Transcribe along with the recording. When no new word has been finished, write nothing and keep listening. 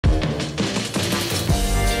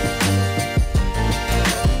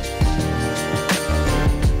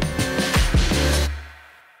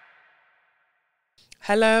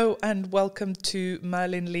Hello and welcome to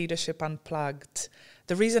Merlin Leadership Unplugged.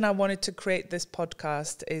 The reason I wanted to create this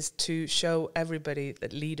podcast is to show everybody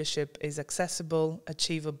that leadership is accessible,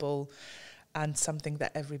 achievable, and something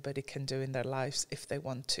that everybody can do in their lives if they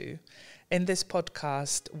want to. In this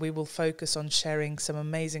podcast, we will focus on sharing some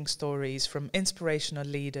amazing stories from inspirational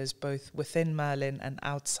leaders, both within Merlin and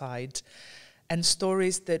outside, and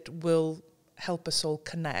stories that will help us all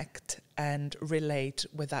connect and relate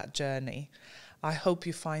with that journey. I hope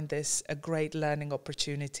you find this a great learning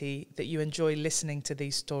opportunity, that you enjoy listening to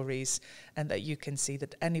these stories, and that you can see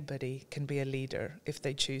that anybody can be a leader if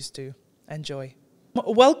they choose to. Enjoy.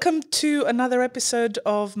 Welcome to another episode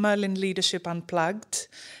of Merlin Leadership Unplugged.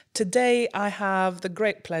 Today I have the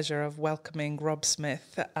great pleasure of welcoming Rob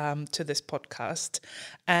Smith to this podcast.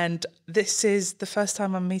 And this is the first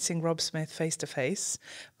time I'm meeting Rob Smith face to face,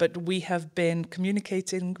 but we have been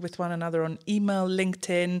communicating with one another on email,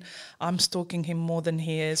 LinkedIn. I'm stalking him more than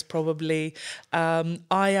he is probably. I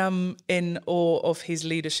am in awe of his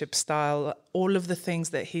leadership style, all of the things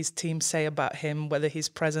that his team say about him, whether he's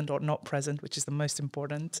present or not present, which is the most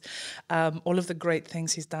important. All of the great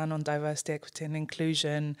things he's done on diversity, equity and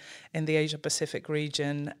inclusion in the Asia-Pacific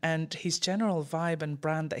region, and his general vibe and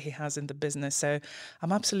brand that he has in the business. So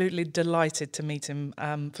I'm absolutely delighted to meet him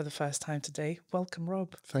for the first time today. Welcome,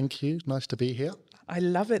 Rob. Thank you. Nice to be here. I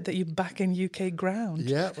love it that you're back in UK ground.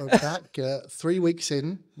 Yeah, we're back 3 weeks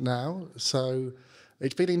in now, so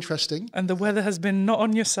it's been interesting. And the weather has been not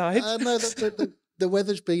on your side. No, the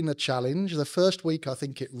weather's been a challenge. The first week, I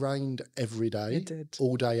think it rained every day. It did.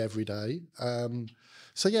 All day, every day.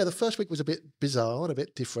 So yeah, the first week was a bit bizarre and a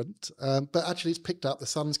bit different, but actually it's picked up. The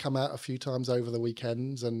sun's come out a few times over the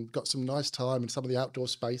weekends and got some nice time in some of the outdoor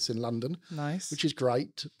space in London. Nice. Which is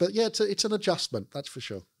great. But yeah, it's an adjustment, that's for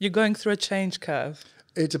sure. You're going through a change curve.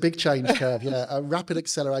 It's a big change curve, yeah, a rapid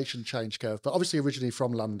acceleration change curve. But obviously originally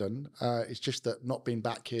from London, it's just that not being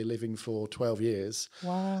back here living for 12 years.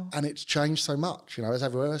 Wow. And it's changed so much, as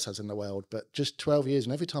everywhere else has in the world. But just 12 years,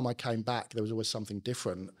 and every time I came back, there was always something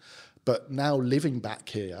different. But now living back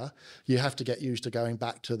here, you have to get used to going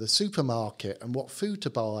back to the supermarket and what food to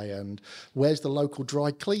buy and where's the local dry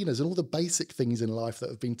cleaners and all the basic things in life that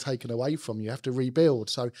have been taken away from you. You have to rebuild.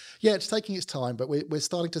 So, yeah, it's taking its time, but we're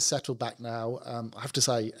starting to settle back now. I have to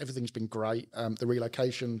say, everything's been great. The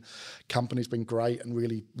relocation company's been great and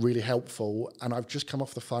really, really helpful. And I've just come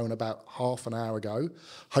off the phone about half an hour ago.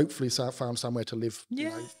 Hopefully, found somewhere to live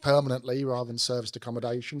permanently rather than serviced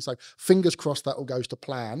accommodation. So fingers crossed that all goes to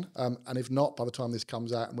plan. And if not, by the time this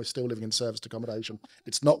comes out and we're still living in serviced accommodation,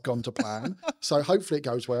 it's not gone to plan. So hopefully it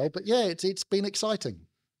goes well. But yeah, it's been exciting.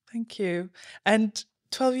 Thank you. And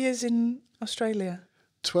 12 years in Australia?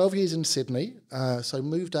 12 years in Sydney. So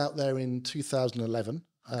moved out there in 2011.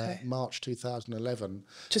 Okay. March 2011.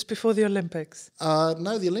 Just before the Olympics?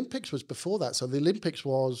 No, the Olympics was before that. So the Olympics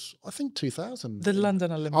was, I think, 2000. The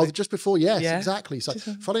London Olympics. Oh, just before, yes, Yeah. exactly. So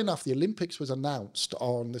funny enough, the Olympics was announced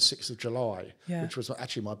on the 6th of July, which was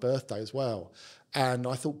actually my birthday as well. And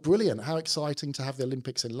I thought, brilliant, how exciting to have the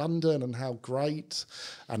Olympics in London and how great.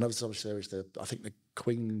 And obviously there was I think the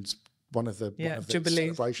Queen's one of the Jubilee,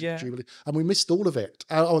 celebrations, Jubilee, and we missed all of it.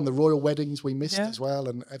 Oh, and the royal weddings we missed as well,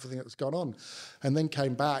 and everything that was gone on, and then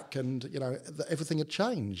came back, and everything had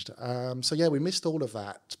changed. So yeah, we missed all of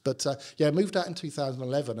that. But moved out in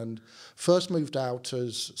 2011, and first moved out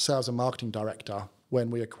as sales and marketing director when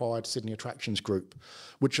we acquired Sydney Attractions Group,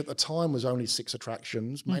 which at the time was only 6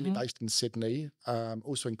 attractions, mainly based in Sydney,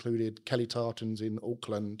 also included Kelly Tartan's in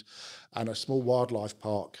Auckland and a small wildlife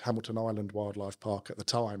park, Hamilton Island Wildlife Park at the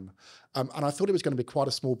time. And I thought it was going to be quite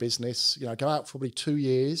a small business, go out for probably 2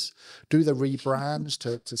 years, do the rebrands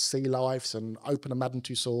to Sea Lifes and open a Madame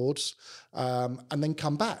Tussauds, and then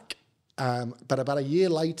come back. But about a year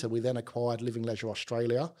later, we then acquired Living Leisure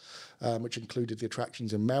Australia, which included the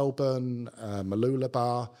attractions in Melbourne,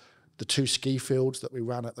 Mooloolaba, the 2 ski fields that we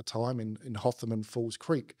ran at the time in Hotham and Falls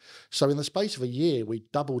Creek. So in the space of a year, we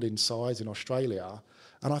doubled in size in Australia.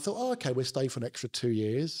 And I thought, okay, we'll stay for an extra 2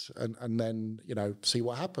 years and then, see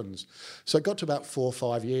what happens. So it got to about 4 or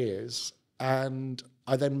 5 years. And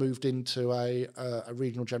I then moved into a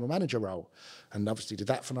regional general manager role, and obviously did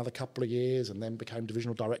that for another couple of years, and then became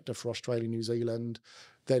divisional director for Australia, New Zealand,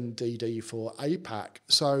 then DD for APAC.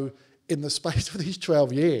 So in the space of these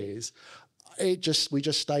 12 years, we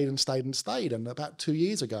just stayed and stayed and stayed. And about 2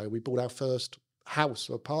 years ago, we bought our first house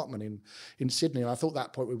or apartment in Sydney, and I thought at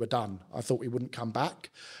that point we were done. I thought we wouldn't come back,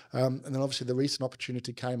 and then obviously the recent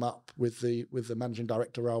opportunity came up with the managing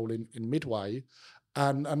director role in Midway.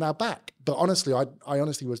 and now back. But honestly, I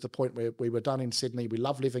honestly was the point where we were done in Sydney. We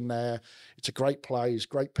love living there. It's a great place,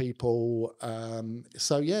 great people.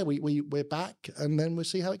 So yeah, we're back, and then we'll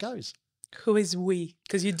see how it goes. Who is we?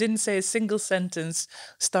 Because you didn't say a single sentence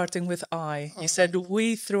starting with I. You said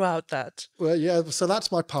we throughout that. Well, yeah, so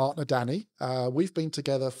that's my partner, Danny. We've been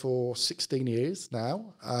together for 16 years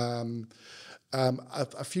now.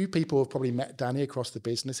 A few people have probably met Danny across the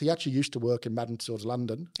business. He actually used to work in Madden Stores,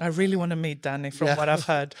 London. I really want to meet Danny from what I've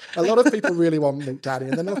heard. A lot of people really want to meet Danny,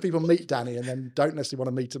 and then a lot of people meet Danny and then don't necessarily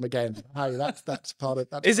want to meet him again. Hey, that's part of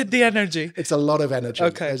that. Is it the energy? It's a lot of energy.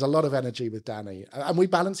 Okay. There's a lot of energy with Danny, and we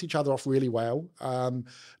balance each other off really well,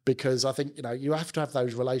 because I think, you have to have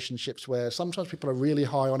those relationships where sometimes people are really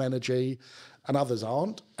high on energy and others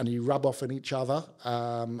aren't, and you rub off on each other.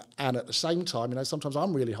 And at the same time, sometimes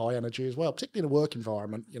I'm really high energy as well, particularly in a work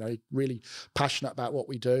environment, really passionate about what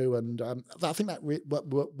we do. And I think that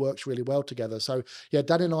works really well together. So yeah,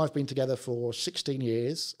 Danny and I have been together for 16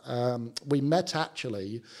 years. We met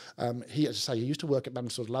actually, he, as I say, he used to work at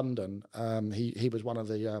Madden Stores, London. He was one of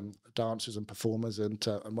the dancers and performers and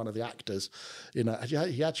one of the actors.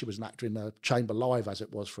 He actually was an actor in Chamber Live, as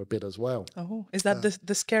it was for a bit as well. Oh, is that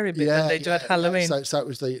the scary bit that they do at Halloween? So it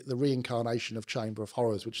was the reincarnation of Chamber of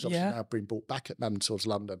Horrors, which is obviously now been brought back at Madden Stores,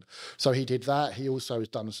 London. So he did that. He also has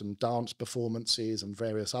done some dance performances and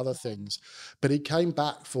various other things. But he came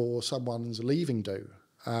back for someone's leaving do.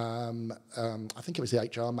 I think it was the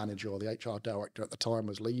HR manager or the HR director at the time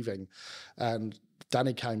was leaving, and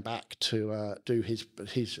Danny came back to do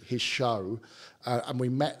his show, and we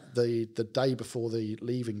met the day before the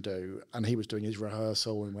leaving do, and he was doing his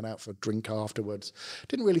rehearsal and went out for a drink afterwards.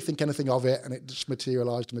 Didn't really think anything of it, and it just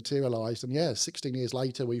materialised. And yeah, 16 years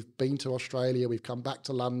later, we've been to Australia, we've come back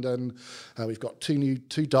to London, we've got two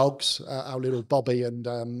dogs, our little Bobby and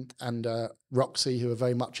Roxy, who are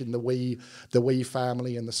very much in the Wee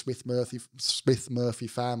family and the Smith Murphy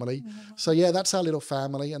family. Mm-hmm. So yeah, that's our little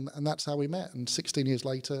family, and that's how we met. And 16 years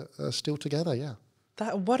later, still together. Yeah.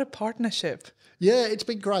 What a partnership. Yeah, it's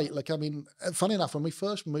been great. Funny enough, when we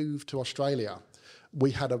first moved to Australia,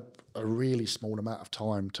 we had a really small amount of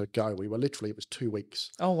time to go. It was 2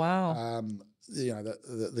 weeks. Oh wow. The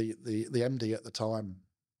MD at the time,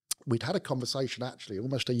 we'd had a conversation actually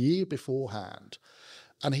almost a year beforehand.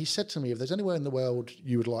 And he said to me, if there's anywhere in the world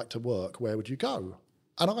you would like to work, where would you go?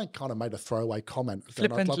 And I kind of made a throwaway comment.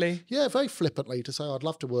 Flippantly? Very flippantly, to say I'd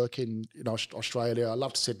love to work in Australia. I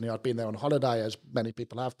loved Sydney. I'd been there on holiday, as many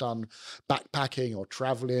people have done, backpacking or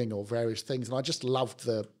travelling or various things. And I just loved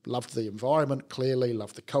the environment, clearly,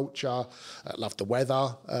 loved the culture, loved the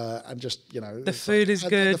weather, and just, The food is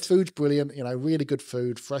good. The food's brilliant, really good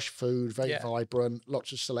food, fresh food, very vibrant,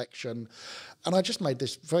 lots of selection. And I just made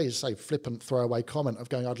this very, flippant throwaway comment of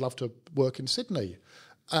going, I'd love to work in Sydney.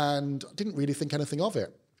 And I didn't really think anything of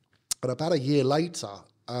it. But about a year later,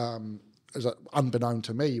 unbeknown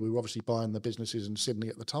to me, we were obviously buying the businesses in Sydney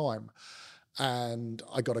at the time. And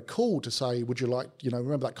I got a call to say, would you like,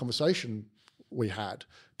 remember that conversation we had?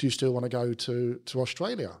 Do you still want to go to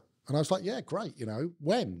Australia? And I was like, yeah, great.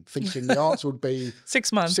 When? Thinking the answer would be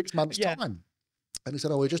 6 months. 6 months' time. And he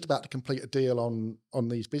said, we're just about to complete a deal on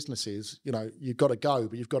these businesses. You've got to go,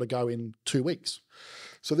 but you've got to go in 2 weeks.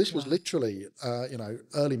 So this was literally,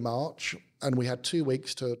 early March, and we had 2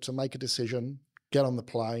 weeks to make a decision, get on the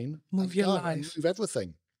plane, move your life, move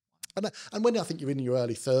everything. And when I think you're in your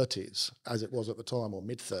early 30s, as it was at the time, or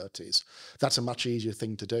mid-30s, that's a much easier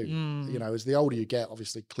thing to do. As the older you get,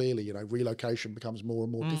 obviously, clearly, relocation becomes more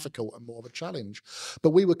and more difficult and more of a challenge.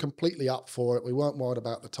 But we were completely up for it. We weren't worried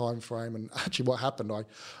about the time frame. And actually what happened,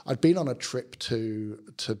 I'd been on a trip to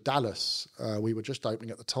Dallas. We were just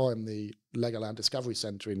opening at the time the Legoland Discovery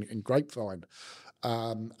Centre in Grapevine.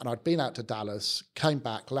 And I'd been out to Dallas, came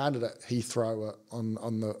back, landed at Heathrow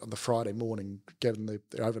on the Friday morning, getting the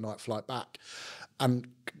overnight flight back, and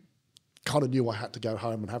kind of knew I had to go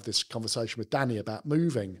home and have this conversation with Danny about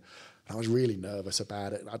moving. And I was really nervous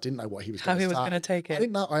about it. I didn't know what he was going to say. How he was going to take it. I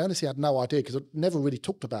didn't know. I honestly had no idea, because I'd never really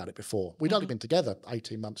talked about it before. We'd only been together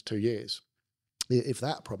 18 months, 2 years. If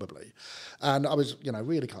that, probably. And I was,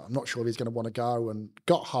 really I'm not sure if he's going to want to go, and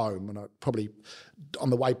got home, and I probably, on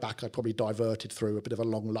the way back, I probably diverted through a bit of a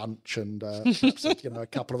long lunch and perhaps, a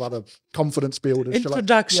couple of other confidence builders.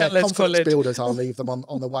 Introduction, let's call it. Confidence builders, I'll leave them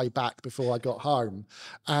on the way back before I got home.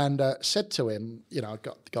 And said to him, I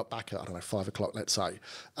got back at, 5 o'clock, let's say.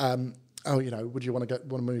 oh, you know, would you want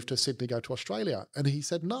to move to Sydney, go to Australia? And he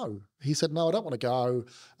said, no. He said, no, I don't want to go.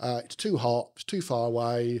 It's too hot. It's too far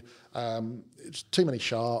away. It's too many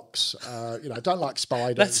sharks. You know, I don't like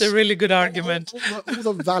spiders. That's a really good argument.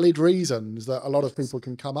 All the valid reasons that a lot of people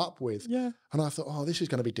can come up with. Yeah. And I thought, oh, this is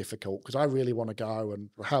going to be difficult because I really want to go, and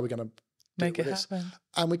how are we going to make it happen?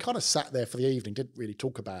 And we kind of sat there for the evening, didn't really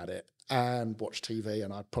talk about it, and watched TV.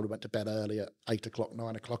 And I probably went to bed early at 8 o'clock,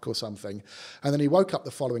 9 o'clock or something. And then he woke up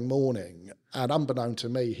the following morning, and unbeknown to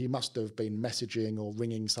me, he must have been messaging or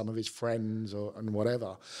ringing some of his friends and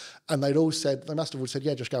whatever. And they must have all said,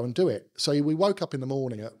 yeah, just go and do it. So we woke up in the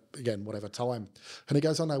morning at, again, whatever time. And he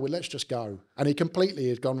goes, oh no, well, let's just go. And he completely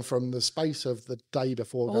had gone from the space of the day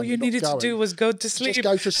before. All you needed to do was go to sleep. Just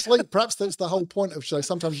go to sleep. Perhaps that's the whole point of show.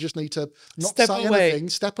 Sometimes you just need to not say anything,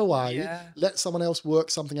 step away, let someone else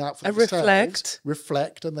work something out for themselves,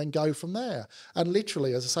 reflect, and then go from there. And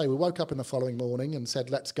literally, as I say, we woke up in the following morning and said,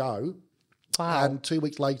 let's go. Wow. And 2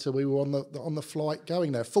 weeks later, we were on the flight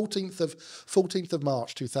going there. 14th of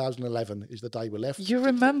March 2011 is the day we left. You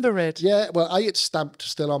remember it? Yeah. Well, it's stamped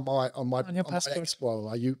still on your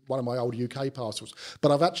passport. One of my old UK passports.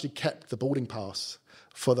 But I've actually kept the boarding pass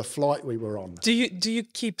for the flight we were on. Do you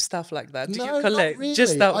keep stuff like that? Do no, you collect not really.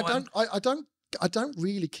 just that one? I don't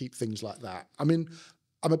really keep things like that. I mean,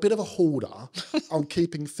 I'm a bit of a hoarder on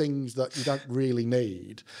keeping things that you don't really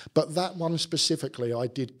need, but that one specifically I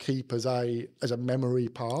did keep as a memory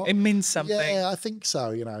part. It means something. Yeah, I think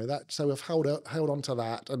so. You know that. So we've held on to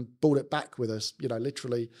that and brought it back with us. You know,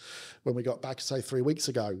 literally when we got back, say 3 weeks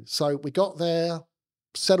ago. So we got there,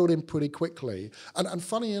 settled in pretty quickly, and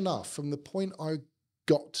funny enough, from the point I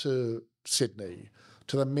got to Sydney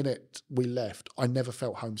to the minute we left, I never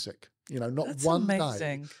felt homesick. You know, not That's one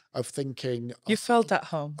amazing. day of thinking. You felt at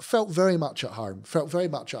home. I felt very much at home.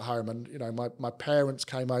 And, you know, my parents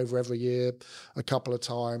came over every year a couple of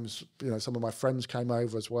times. You know, some of my friends came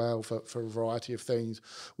over as well for a variety of things.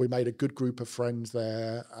 We made a good group of friends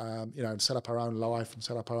there, you know, and set up our own life and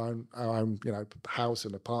set up our own, you know, house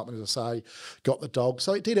and apartment, as I say, got the dog.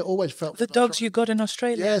 So it always felt. The dogs you got in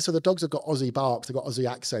Australia? Yeah, so the dogs have got Aussie barks, they've got Aussie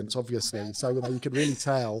accents, obviously. So, you know, you can really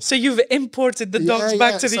tell. So you've imported the dogs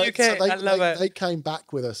back to the UK. So I love it. They came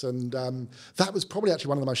back with us, and that was probably actually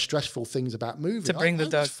one of the most stressful things about moving. To bring the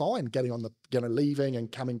dog. It was fine getting on leaving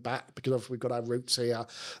and coming back because we've got our roots here,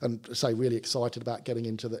 and really excited about getting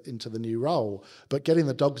into the new role. But getting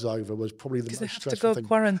the dogs over was probably the most stressful thing. They have to go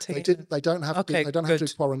quarantine. They don't have to do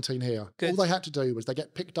quarantine here. Good. All they had to do was they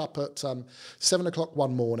get picked up at 7 o'clock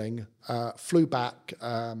one morning, flew back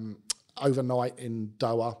overnight in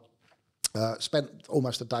Doha. Spent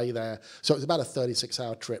almost a day there. So it was about a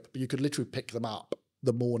 36-hour trip, but you could literally pick them up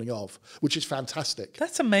the morning of, which is fantastic.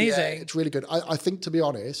 That's amazing. Yeah, it's really good. I think, to be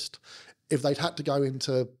honest, if they'd had to go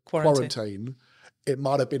into quarantine, it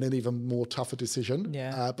might have been an even more tougher decision.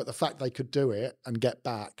 Yeah. But the fact they could do it and get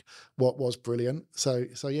back was brilliant. So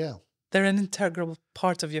yeah. They're an integral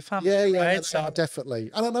part of your family, right? Yeah,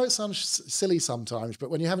 definitely. And I know it sounds silly sometimes, but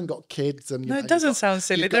when you haven't got kids and... No, it doesn't sound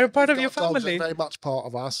silly. They're a part of your family. They're very much part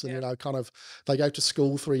of us. And, you know, kind of, they go to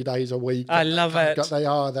school 3 days a week. I love it.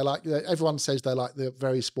 They're like, everyone says they're like the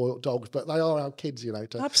very spoiled dogs, but they are our kids, you know,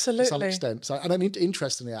 to some extent. So, and then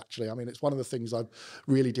interestingly, actually, I mean, it's one of the things I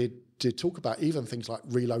really did talk about, even things like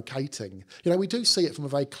relocating. You know, we do see it from a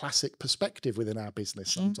very classic perspective within our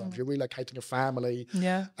business sometimes. You're relocating a family.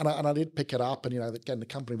 Yeah. And I did pick it up, and, you know, again, the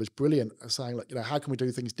company was brilliant at saying, look, you know, how can we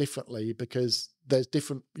do things differently? Because there's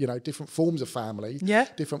different forms of family,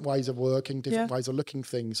 different ways of working, different ways of looking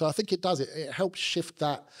things. So I think it does. It helps shift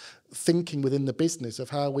that thinking within the business of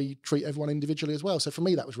how we treat everyone individually as well. So for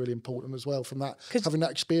me, that was really important as well, from that, having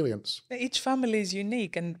that experience. Each family is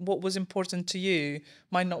unique, and what was important to you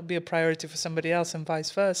might not be a priority for somebody else, and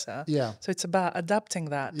vice versa. Yeah. So it's about adapting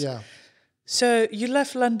that. Yeah. So you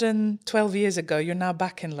left London 12 years ago. You're now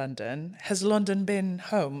back in London. Has London been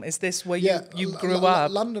home? Is this where you grew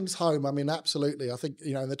up? London's home. I mean, absolutely. I think,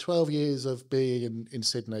 you know, in the 12 years of being in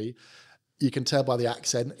Sydney, you can tell by the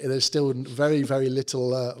accent, there's still very, very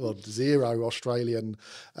little, zero Australian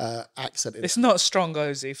accent. It's not strong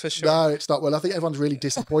Aussie, for sure. No, it's not. Well, I think everyone's really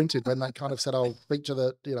disappointed when they kind of said, "Oh, speak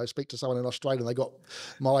to someone in Australia." And they got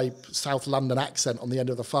my South London accent on the end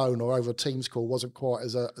of the phone or over a Teams call wasn't quite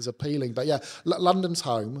as appealing. But yeah, London's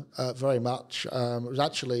home very much. It was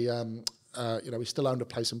actually. You know, we still owned a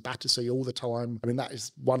place in Battersea all the time. I mean, that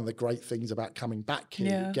is one of the great things about coming back here.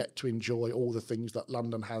 Yeah. You get to enjoy all the things that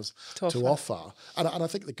London has to offer. And I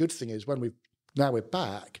think the good thing is when we're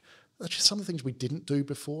back, that's just some of the things we didn't do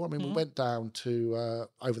before. I mean, we went down to,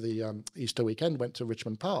 over the Easter weekend, went to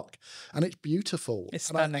Richmond Park, and it's beautiful. It's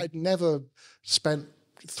stunning. I'd never spent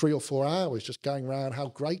 3 or 4 hours just going around how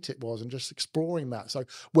great it was and just exploring that. So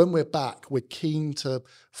when we're back, we're keen to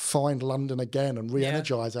find London again and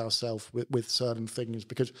re-energize ourselves with certain things,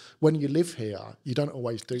 because when you live here, you don't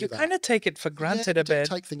always do that. You kind of take it for granted a bit.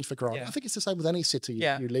 Take things for granted. Yeah. I think it's the same with any city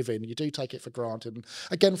you live in. You do take it for granted. And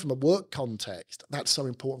again, from a work context, that's so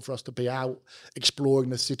important for us to be out exploring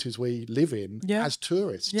the cities we live in as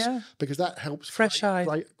tourists, because that helps fresh eyes,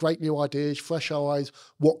 great new ideas, fresh eyes.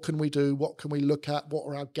 What can we do? What can we look at? What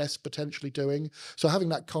are our guests potentially doing? So having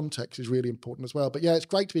that context is really important as well. But yeah, it's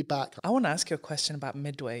great to be back. I want to ask you a question about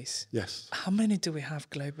Midways. Yes. How many do we have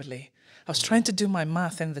globally? I was trying to do my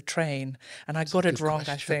math in the train and I got it wrong,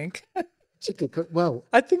 I think. Well,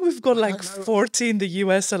 I think we've got like 40 in the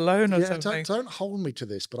US alone or something. Don't hold me to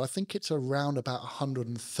this, but I think it's around about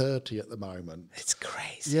 130 at the moment. It's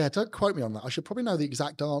crazy. Yeah, don't quote me on that. I should probably know the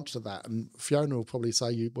exact answer to that. And Fiona will probably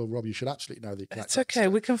say, well, Rob, you should absolutely know the exact answer. It's okay.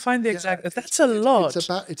 We can find the exact. That's a lot.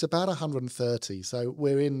 It's about 130. So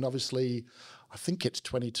we're in, obviously, I think it's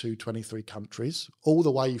 22, 23 countries, all the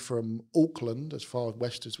way from Auckland, as far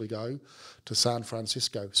west as we go, to San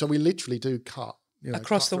Francisco. So we literally do cut.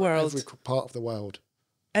 Across the world, every part of the world,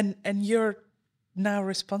 and you're now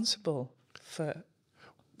responsible for.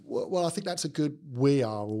 Well, I think that's a good. We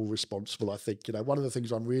are all responsible. I think one of the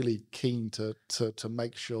things I'm really keen to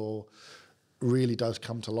make sure really does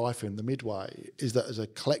come to life in the Midway is that as a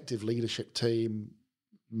collective leadership team,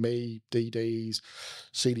 me, DDs,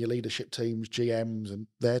 senior leadership teams, GMs and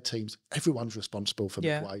their teams, everyone's responsible for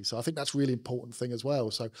Midway. So I think that's a really important thing as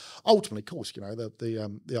well. So ultimately, of course,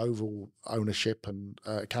 the overall ownership and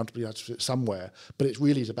accountability has to sit somewhere, but it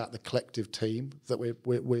really is about the collective team that we're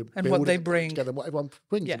and what they bring together, and what everyone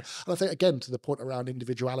brings. And I think, again, to the point around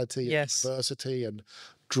individuality and diversity and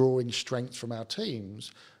drawing strength from our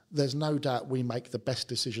teams, there's no doubt we make the best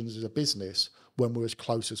decisions as a business when we're as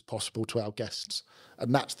close as possible to our guests.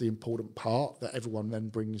 And that's the important part that everyone then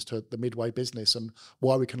brings to the Midway business and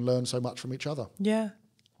why we can learn so much from each other. Yeah.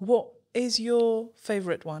 What is your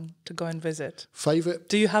favourite one to go and visit? Favourite?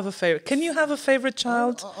 Do you have a favourite? Can you have a favourite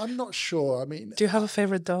child? I'm not sure. I mean, do you have a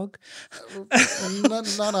favourite dog?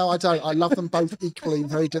 No, I don't. I love them both equally.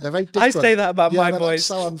 They're very different. I say that about my boys.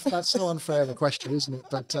 That's so unfair of a question, isn't it?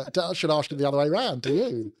 But I should ask you the other way around. Do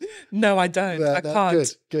you? No, I don't. I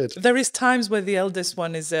can't. Good. There is times where the eldest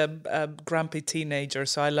one is a grumpy teenager,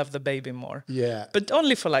 so I love the baby more. Yeah. But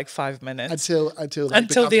only for like 5 minutes. Until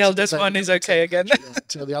the eldest one is okay again.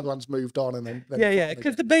 Until the other one's moved on and then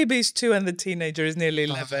because the baby is 2 and the teenager is nearly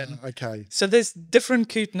 11. Okay. So there's different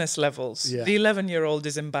cuteness levels. Yeah. The 11-year-old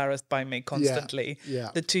is embarrassed by me constantly. Yeah.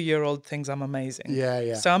 The 2-year-old thinks I'm amazing.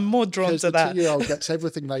 Yeah. So I'm more drawn to that. The 2-year-old gets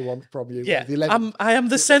everything they want from you. Yeah. The 11, I am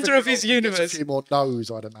the centre of his universe. Gets a few more no's,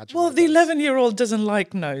 I'd imagine. Well, the 11-year-old doesn't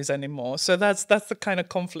like no's anymore. So that's the kind of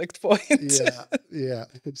conflict point. Yeah.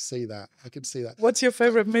 I can see that. What's your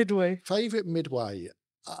favourite Midway? Favourite Midway?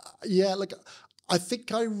 I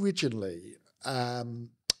think I originally,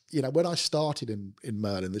 when I started in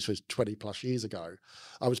Merlin, this was 20 plus years ago,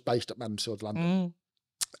 I was based at Madame Tussauds, London.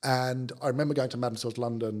 And I remember going to Madame Tussauds,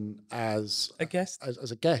 London as a guest,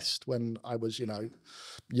 as a guest when I was,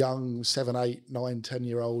 young 7, 8, 9,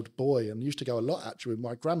 10-year-old boy, and used to go a lot actually with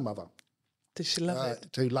my grandmother. Did she love it?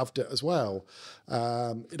 Who loved it as well.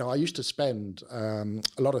 I used to spend a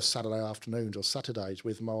lot of Saturday afternoons or Saturdays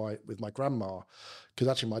with my grandma, because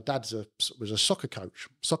actually my dad was a soccer coach,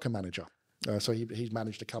 soccer manager. So he's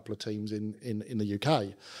managed a couple of teams in the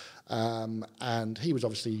UK, and he was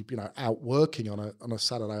obviously out working on a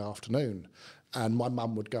Saturday afternoon. And my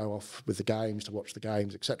mum would go off with the games to watch the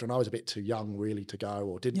games, etc. And I was a bit too young really to go,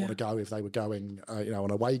 or didn't want to go if they were going, on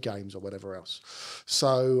away games or whatever else.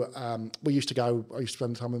 So we used to go. I used to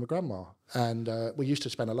spend time with my grandma, and we used to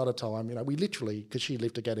spend a lot of time. We literally, because she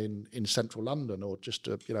lived again in central London, or just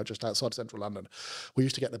outside central London, we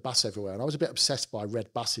used to get the bus everywhere. And I was a bit obsessed by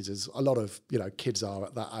red buses, as a lot of kids are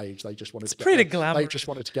at that age. They just wanted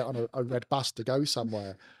to get on a red bus to go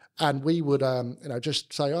somewhere. And we would,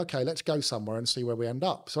 just say, okay, let's go somewhere and see where we end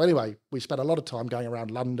up. So anyway, we spent a lot of time going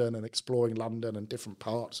around London and exploring London and different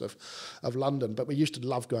parts of London. But we used to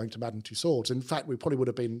love going to Madame Tussauds. In fact, we probably would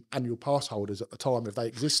have been annual pass holders at the time if they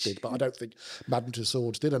existed. But I don't think Madame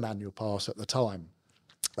Tussauds did an annual pass at the time.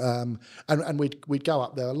 And we'd go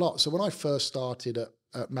up there a lot. So when I first started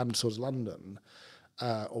at Madame Tussauds London,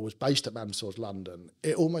 or was based at Madame Tussauds London,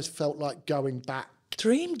 it almost felt like going back.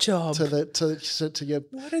 Dream job to your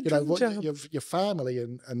your family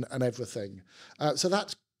and everything. So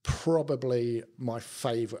that's probably my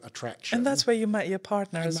favourite attraction. And that's where you met your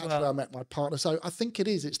partner as well. That's where I met my partner. So I think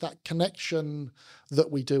it's that connection that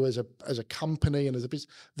we do as a company and as a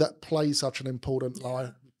business that plays such an important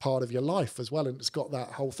part of your life as well, and it's got that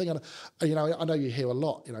whole thing. And you know, I know you hear a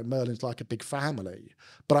lot, you know, Merlin's like a big family,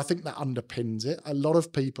 but I think that underpins it. A lot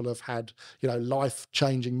of people have had, you know,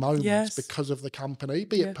 life-changing moments because of the company,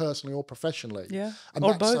 be it personally or professionally, and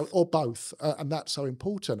or both, or both, and that's so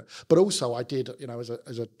important. But also, I did, you know, as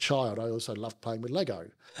a child, I also loved playing with Lego,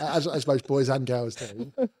 as most boys and girls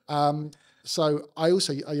do. So I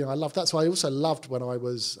also, you know, I love that. So I also loved when I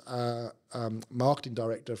was marketing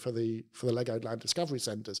director for the Legoland Discovery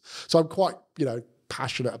Centres. So I'm quite, you know,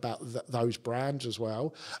 passionate about those brands as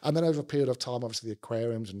well. And then over a period of time, obviously the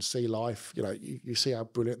aquariums and sea life, you know, you see how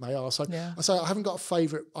brilliant they are. So I haven't got a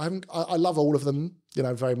favourite. I love all of them, you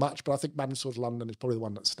know, very much. But I think Madame Tussauds London is probably the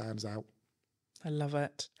one that stands out. I love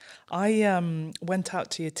it. I went out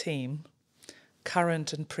to your team,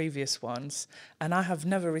 current and previous ones, and I have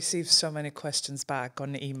never received so many questions back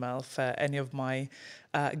on email for any of my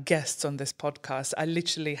guests on this podcast. I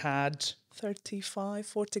literally had 35,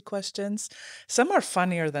 40 questions. Some are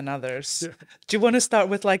funnier than others. Do you want to start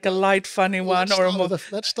with like a light, funny one?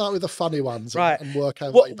 Let's start with the funny ones, right, and work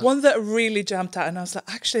our way back. One that really jumped out, and I was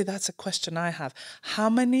like, actually, that's a question I have. How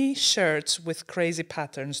many shirts with crazy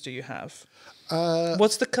patterns do you have?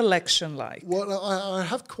 What's the collection like? Well, I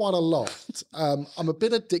have quite a lot. I'm a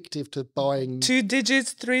bit addictive to buying... 2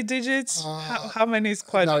 digits, 3 digits? How many is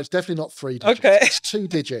quite... No, it's definitely not 3 digits. Okay. It's 2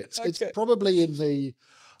 digits. Okay. It's probably in the...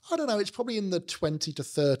 I don't know, it's probably in the 20 to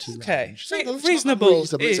 30 range. So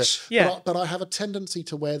reasonable-ish, But I have a tendency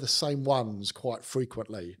to wear the same ones quite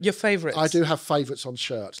frequently. Your favourites? I do have favourites on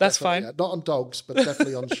shirts. That's fine. Yeah. Not on dogs, but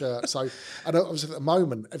definitely on shirts. So, and obviously at the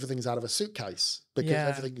moment, everything's out of a suitcase because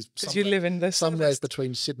everything is you live in somewhere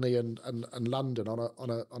between Sydney and London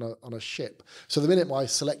on a ship. So the minute my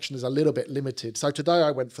selection is a little bit limited. So today I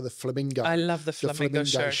went for the flamingo. I love the flamingo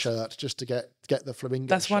shirt just to get the flamingo.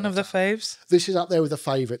 That's one of the faves. This is up there with the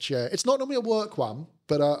favourites. Yeah, it's not normally a work one,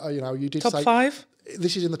 but you know, you did top say 5.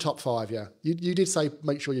 This is in the top 5. Yeah, you did say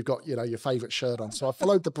make sure you've got, you know, your favourite shirt on. So I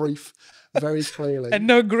followed the brief very clearly. And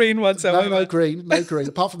no green whatsoever. No green,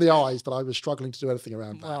 apart from the eyes. But I was struggling to do anything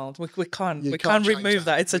around that. Well, we can't remove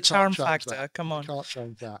that. It's a charm factor. Come on, can't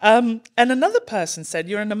change that. And another person said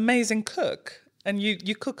you're an amazing cook, and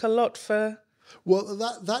you cook a lot for. Well,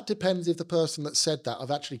 that depends if the person that said that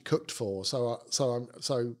I've actually cooked for. So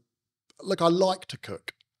look, I like to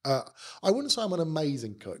cook. I wouldn't say I'm an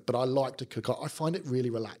amazing cook, but I like to cook. I find it really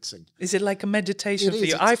relaxing. Is it like a meditation for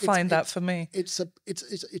you? I find that for me. It's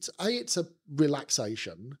a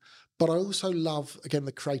relaxation, but I also love, again,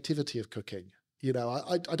 the creativity of cooking. You know,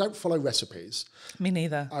 I don't follow recipes. Me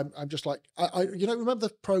neither. I'm just like, you know, remember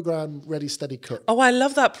the program Ready, Steady, Cook? Oh, I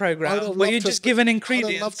love that program where you just given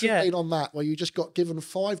ingredients. I'd love to have been on that, where you just got given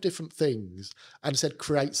 5 different things and said,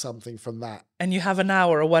 create something from that. And you have an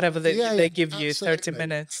hour or whatever they give you, 30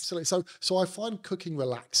 minutes. Absolutely. So I find cooking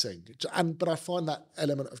relaxing, but I find that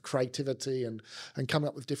element of creativity and coming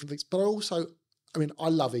up with different things. But I mean, I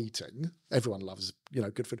love eating. Everyone loves, you know,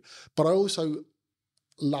 good food. But I also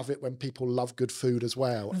love it when people love good food as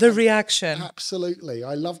well. The reaction. Absolutely.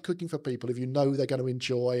 I love cooking for people if you know they're going to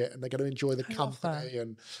enjoy it and they're going to enjoy the company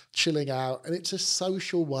and chilling out. And it's a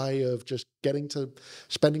social way of just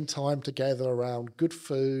spending time together around good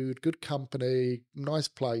food, good company, nice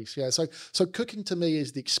place. Yeah. So cooking to me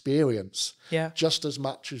is the experience. Yeah. Just as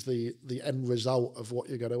much as the end result of what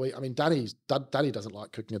you're going to eat. I mean, Danny doesn't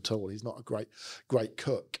like cooking at all. He's not a great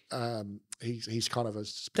cook. He's kind of a...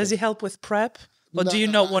 Does he help with prep? Or do you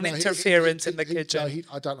not want interference in the kitchen? No,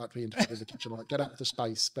 I don't like to be interfered in the kitchen. Like, get out of the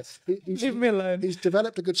space. But leave me alone. He's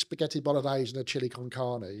developed a good spaghetti bolognese and a chili con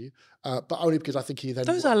carne, but only because I think he then...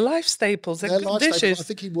 Those are life staples. They're good dishes. Staples. I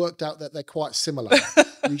think he worked out that they're quite similar.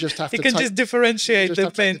 You just have to just differentiate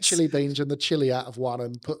the take the chili beans and the chili out of one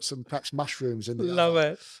and put some perhaps mushrooms in the other. Love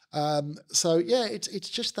it. So yeah, it's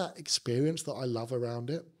just that experience that I love around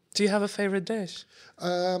it. Do you have a favourite dish?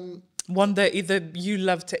 One that either you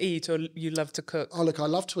love to eat or you love to cook? Oh, look, I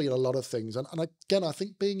love to eat a lot of things. And again, I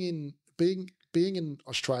think being in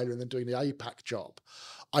Australia and then doing the APAC job,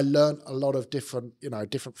 I learned a lot of different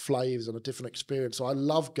flavours and a different experience. So I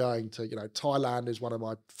love going to, Thailand is one of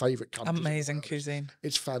my favourite countries. Amazing cuisine.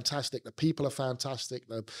 It's fantastic. The people are fantastic.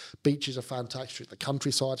 The beaches are fantastic. The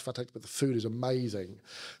countryside's fantastic, but the food is amazing.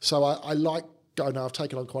 So I like... I've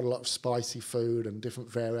taken on quite a lot of spicy food and different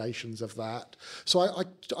variations of that. So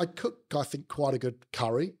I cook, I think, quite a good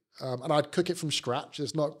curry. And I'd cook it from scratch.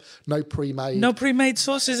 There's no pre-made. No pre-made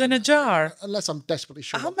sauces in a jar? Unless I'm desperately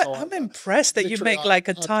sure. I'm impressed that you make like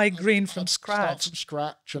a Thai green from scratch. Start from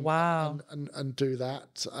scratch and, wow. and do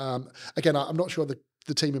that. Again, I'm not sure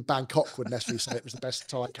the team in Bangkok would necessarily say it was the best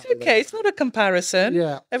Thai curry. Okay, it's not a comparison.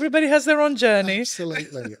 Yeah. Everybody has their own journey.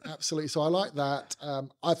 Absolutely, absolutely. So I like that.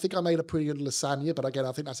 I think I made a pretty good lasagna, but again,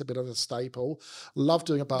 I think that's a bit of a staple. Love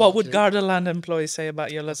doing a barbecue. What would Gardaland employees say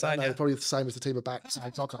about your lasagna? No, probably the same as the team at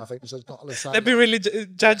Bangkok, I think. So it's not a lasagna. They'd be really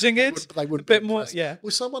judging it. They would a bit more, yeah.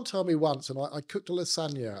 Well, someone told me once, and I cooked a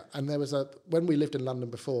lasagna, and there was when we lived in London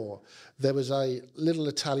before, there was a little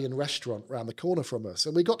Italian restaurant around the corner from us,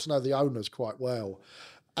 and we got to know the owners quite well.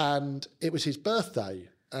 And it was his birthday,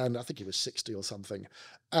 and I think he was 60 or something.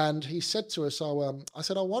 And he said to us, I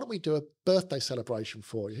said, why don't we do a birthday celebration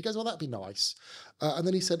for you? He goes, well, that'd be nice. And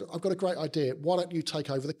then he said, I've got a great idea. Why don't you take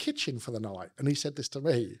over the kitchen for the night? And he said this to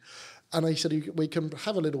me. And he said, we can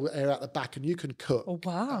have a little area out the back and you can cook. Oh,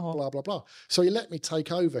 wow. Blah, blah, blah. So he let me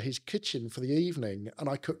take over his kitchen for the evening, and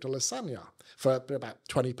I cooked a lasagna for about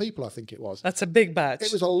 20 people, I think it was. That's a big batch.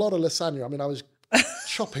 It was a lot of lasagna. I mean, I was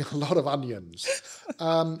chopping a lot of onions.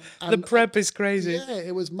 The prep is crazy. Yeah,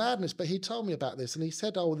 it was madness. But he told me about this, and he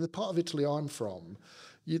said, the part of Italy I'm from,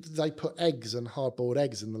 they put eggs and hard-boiled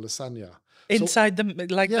eggs in the lasagna. Inside the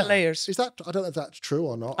layers. Is that? I don't know if that's true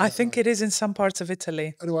or not. I think it is in some parts of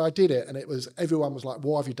Italy. Anyway, I did it, and everyone was like,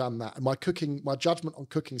 why have you done that? And my judgment on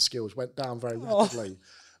cooking skills went down very rapidly.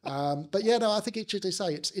 But yeah, no, I think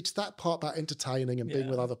it's that part about entertaining and being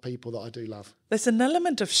with other people that I do love. There's an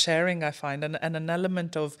element of sharing, I find, and an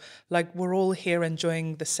element of like we're all here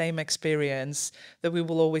enjoying the same experience, that we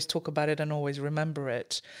will always talk about it and always remember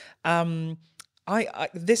it.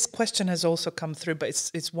 This question has also come through,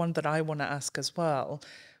 but it's one that I want to ask as well.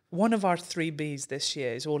 One of our 3 Bs this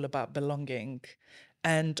year is all about belonging.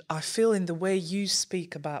 And I feel in the way you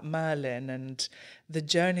speak about Merlin and the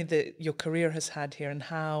journey that your career has had here, and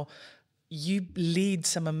how you lead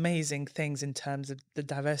some amazing things in terms of the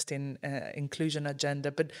diversity and inclusion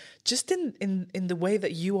agenda, but just in the way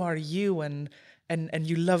that you are you and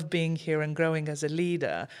you love being here and growing as a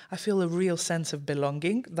leader, I feel a real sense of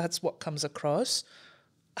belonging. That's what comes across.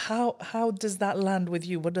 How does that land with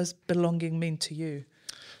you? What does belonging mean to you?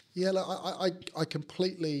 Yeah, look, I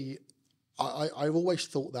completely... I've always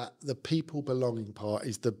thought that the people belonging part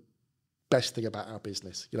is the best thing about our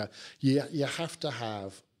business. You have to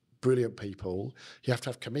have brilliant people. You have to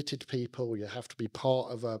have committed people. You have to be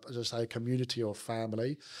part of a community or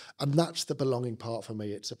family. And that's the belonging part for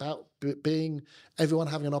me. It's about everyone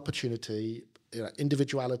having an opportunity,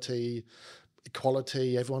 individuality,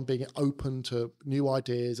 equality, everyone being open to new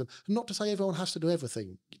ideas. And not to say everyone has to do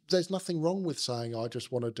everything. There's nothing wrong with saying, I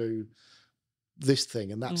just want to do this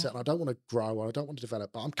thing and that's it, and I don't want to grow or I don't want to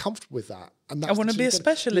develop, but I'm comfortable with that. And that's I want to be a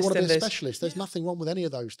specialist. You want to be a this. specialist. There's nothing wrong with any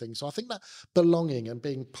of those things. So I think that belonging and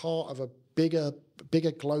being part of a bigger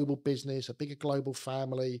global business, a bigger global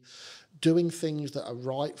family, doing things that are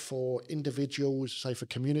right for individuals, say for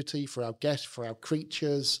community, for our guests, for our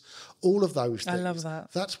creatures, all of those things. I love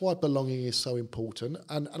that. That's why belonging is so important.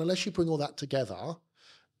 And unless you bring all that together,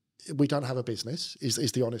 we don't have a business,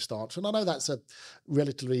 is the honest answer. And I know that's a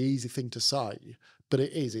relatively easy thing to say, but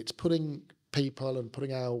it is. It's putting people and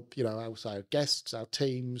putting our guests, our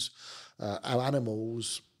teams, our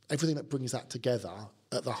animals, everything that brings that together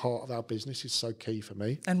at the heart of our business is so key for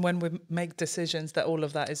me. And when we make decisions, that all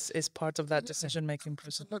of that is part of that decision-making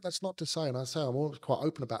process. Look, that's not to say, and I'm always quite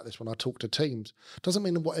open about this when I talk to teams. Doesn't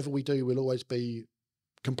mean that whatever we do will always be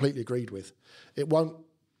completely agreed with. It won't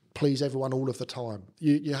please everyone all of the time.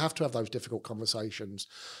 You have to have those difficult conversations.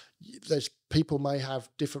 People may have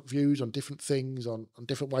different views on different things, on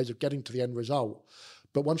different ways of getting to the end result.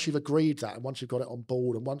 But once you've agreed that, and once you've got it on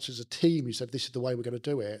board, and once as a team you said this is the way we're going to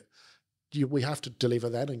do it, we have to deliver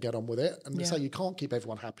then and get on with it. And so you can't keep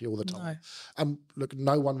everyone happy all the time. No. And look,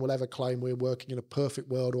 no one will ever claim we're working in a perfect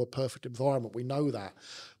world or a perfect environment. We know that.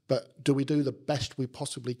 But do we do the best we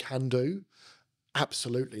possibly can do?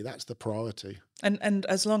 Absolutely, that's the priority. And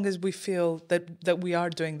as long as we feel that we are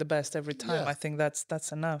doing the best every time, I think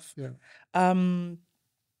that's enough. Yeah.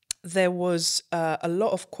 There was a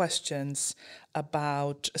lot of questions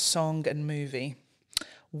about song and movie.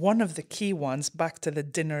 One of the key ones, back to the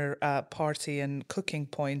dinner party and cooking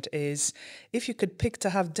point, is if you could pick to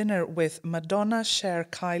have dinner with Madonna, Cher,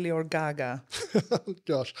 Kylie or Gaga.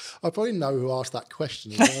 Gosh, I probably know who asked that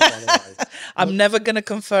question as well, by the way. I'm never going to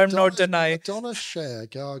confirm nor deny. Madonna, Cher,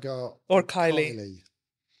 Gaga or Kylie.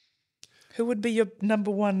 Who would be your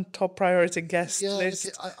number one top priority guest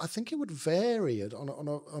list? I think it would vary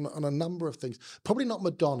on a number of things. Probably not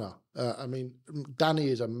Madonna. I mean, Danny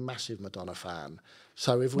is a massive Madonna fan.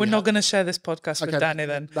 So if we're not going to share this podcast with Danny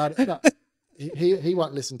then. No, he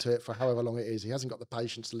won't listen to it for however long it is. He hasn't got the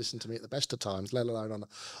patience to listen to me at the best of times, let alone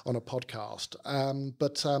on a podcast.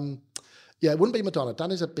 Yeah, it wouldn't be Madonna.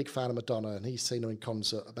 Danny's a big fan of Madonna, and he's seen her in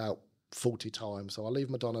concert about 40 times. So I'll leave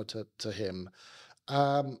Madonna to him.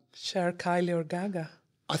 Share Kylie or Gaga?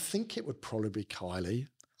 I think it would probably be Kylie.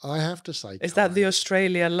 I have to say, Is that the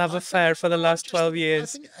Australia love affair for the last 12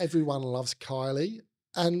 years? I think everyone loves Kylie.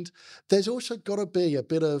 And there's also got to be a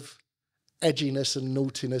bit of edginess and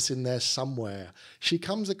naughtiness in there somewhere. She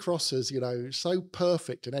comes across as, so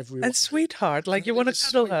perfect in every way. And sweetheart, like you want to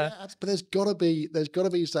cuddle her. Yeah, but there's got to be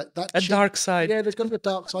that a dark side. Yeah, there's got to be a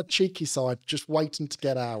dark side, cheeky side, just waiting to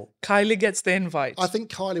get out. Kylie gets the invite. I think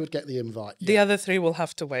Kylie would get the invite. Yeah. The other three will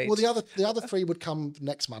have to wait. Well, the other three would come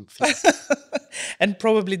next month. Yeah. And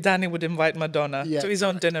probably Danny would invite Madonna to his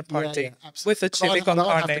own dinner party with a chili con carne.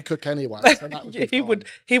 I'd have to cook anyway. So that would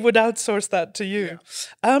he would outsource that to you.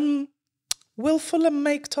 Yeah. Will Fulham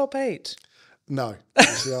make top 8? No,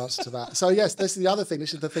 is the answer to that. So yes, this is the other thing.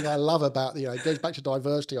 This is the thing I love about, it goes back to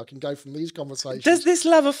diversity. I can go from these conversations. Does this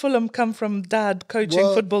love of Fulham come from Dad coaching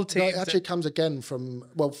football teams? No, it actually comes again from,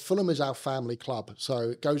 Fulham is our family club.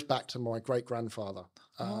 So it goes back to my great-grandfather.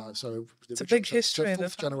 So it's a big history. It's a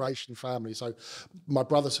fourth generation family. So my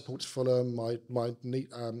brother supports Fulham. My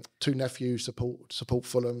 2 nephews support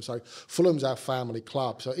Fulham. So Fulham's our family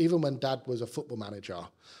club. So even when Dad was a football manager,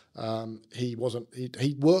 he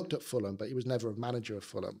worked at Fulham, but he was never a manager of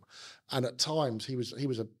Fulham. And at times he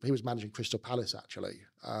was managing Crystal Palace actually,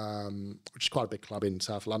 which is quite a big club in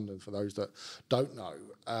South London for those that don't know.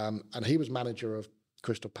 And he was manager of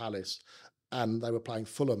Crystal Palace. And they were playing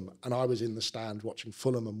Fulham, and I was in the stand watching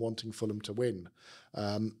Fulham and wanting Fulham to win.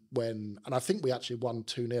 And I think we actually won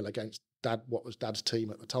 2-0 against what was Dad's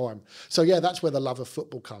team at the time. So yeah, that's where the love of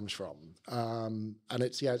football comes from. And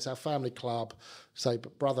it's our family club. So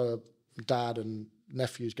brother, Dad, and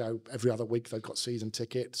nephews go every other week. They've got season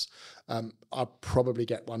tickets. I'll probably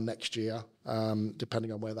get one next year,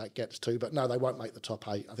 depending on where that gets to. But no, they won't make the top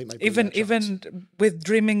 8. I think they even with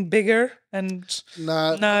dreaming bigger and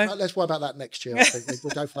no. Let's worry about that next year. I think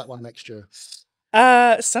we'll go for that one next year.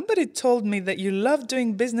 Somebody told me that you love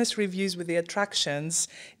doing business reviews with the attractions,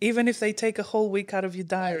 even if they take a whole week out of your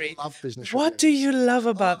diary. I love business reviews. What do you love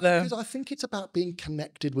about them? Because I think it's about being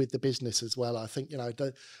connected with the business as well. I think,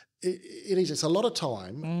 it is. It's a lot of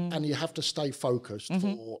time, and you have to stay focused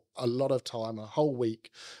for a lot of time, a whole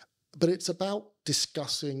week. But it's about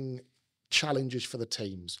discussing challenges for the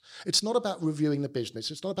teams. It's not about reviewing the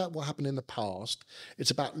business. It's not about what happened in the past.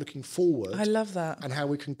 It's about looking forward. I love that. And how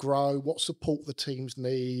we can grow, what support the teams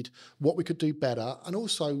need, what we could do better. And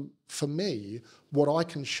also, for me, what I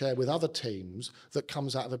can share with other teams that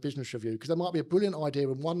comes out of a business review. Because there might be a brilliant idea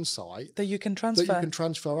in one site that you can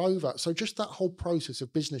transfer over. So just that whole process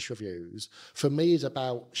of business reviews, for me, is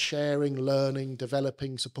about sharing, learning,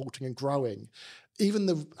 developing, supporting and growing. Even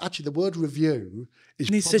the word review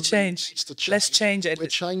needs to change. Let's change it. We'll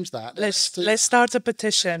change that. Let's start a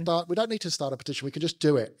petition. We don't need to start a petition. We can just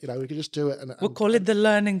do it. We can just do it. We'll call it the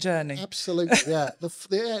learning journey. Absolutely, yeah.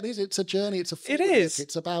 It is. It's a journey. It's a. It is.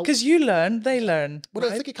 It's about because you learn, they learn. Well,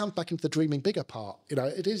 right? I think it comes back into the dreaming bigger part.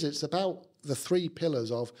 It is. It's about the 3 pillars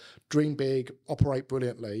of dream big, operate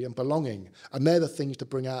brilliantly, and belonging, and they're the things to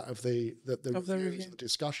bring out of the reviews and the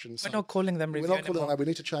discussions. We're not calling them reviews. We're not calling them. We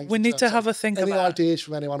need to change. We need to have a think about any ideas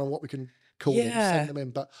from anyone on what we can call them, send them in.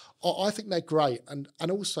 But I think they're great, and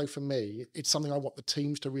also for me, it's something I want the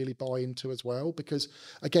teams to really buy into as well. Because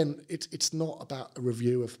again, it's not about a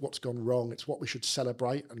review of what's gone wrong. It's what we should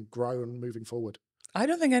celebrate and grow and moving forward. I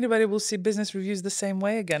don't think anybody will see business reviews the same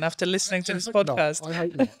way again after listening to this podcast. I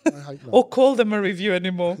hope not. Or call them a review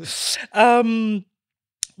anymore.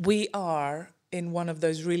 We are in one of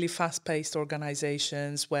those really fast-paced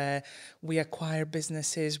organizations where we acquire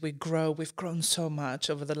businesses, we grow. We've grown so much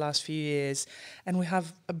over the last few years. And we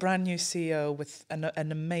have a brand new CEO with an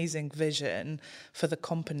amazing vision for the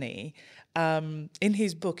company. In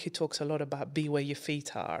his book, he talks a lot about be where your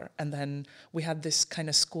feet are. And then we had this kind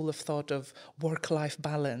of school of thought of work-life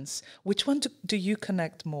balance. Which one do you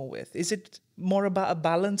connect more with? Is it more about a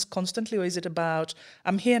balance constantly, or is it about,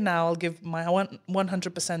 I'm here now, I'll give my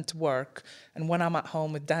 100% to work, and when I'm at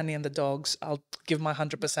home with Danny and the dogs, I'll give my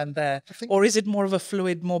 100% there? Or is it more of a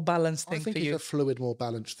fluid, more balanced thing for you? I think it's a fluid, more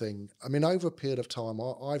balanced thing. I mean, over a period of time,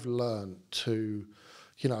 I've learned to,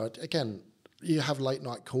 again, you have late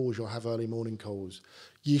night calls, you'll have early morning calls.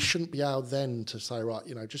 You shouldn't be able then to say, right,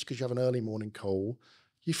 just because you have an early morning call,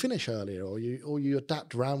 you finish earlier, or you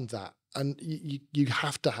adapt around that. And you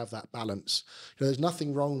have to have that balance. There's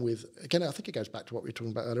nothing wrong with, again, I think it goes back to what we were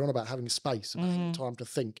talking about earlier on about having space, about having time to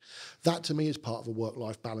think. That to me is part of a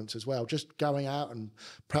work-life balance as well. Just going out and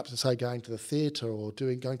perhaps, say, going to the theatre or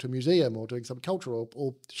going to a museum or doing some cultural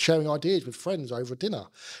or sharing ideas with friends over dinner.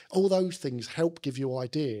 All those things help give you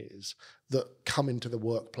ideas that come into the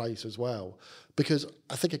workplace as well. Because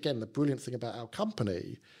I think, again, the brilliant thing about our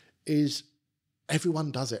company is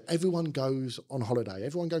everyone does it. Everyone goes on holiday.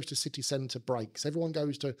 Everyone goes to city centre breaks. Everyone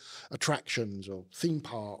goes to attractions or theme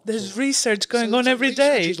parks. There's research going on every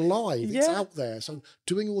day. Research is live. It's out there. So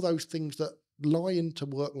doing all those things that lie into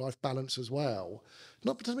work-life balance as well.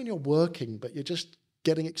 Doesn't mean you're working, but you're just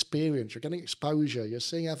getting experience. You're getting exposure. You're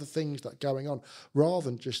seeing other things that are going on, rather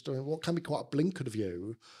than just doing what can be quite a blinkered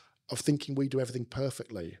view of thinking we do everything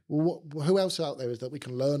perfectly. Well, who else out there is that we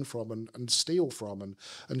can learn from and steal from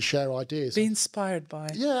and share ideas? Be inspired by.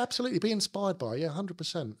 Yeah, absolutely. Be inspired by,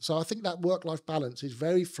 100%. So I think that work-life balance is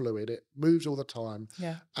very fluid. It moves all the time.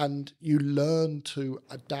 Yeah. And you learn to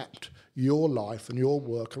adapt your life and your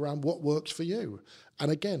work around what works for you. And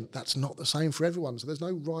again, that's not the same for everyone. So there's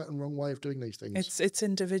no right and wrong way of doing these things. It's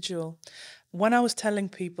individual. When I was telling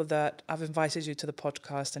people that I've invited you to the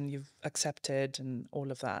podcast and you've accepted and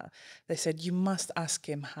all of that, they said, you must ask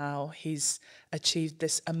him how he's achieved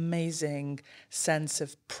this amazing sense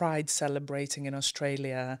of pride celebrating in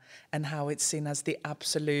Australia and how it's seen as the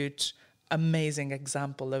absolute amazing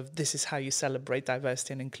example of this is how you celebrate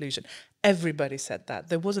diversity and inclusion. Everybody said that.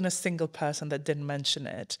 There wasn't a single person that didn't mention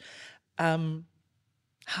it.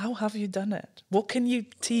 How have you done it? What can you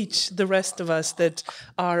teach the rest of us that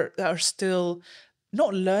are still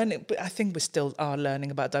not learning, but I think we still are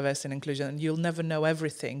learning about diversity and inclusion, and you'll never know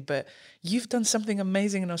everything, but you've done something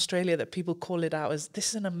amazing in Australia that people call it out as this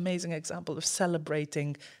is an amazing example of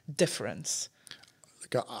celebrating difference.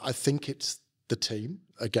 Look, I think it's the team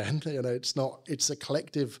again. It's a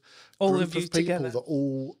collective all group of you of people together that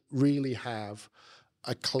all really have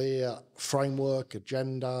a clear framework,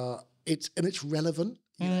 agenda. It's relevant.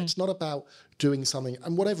 It's not about doing something,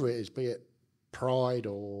 and whatever it is, be it pride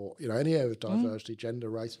or any area of diversity,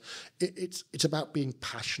 gender, race, it's about being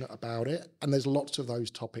passionate about it. And there's lots of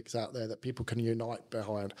those topics out there that people can unite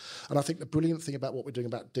behind. And I think the brilliant thing about what we're doing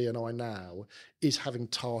about D&I now is having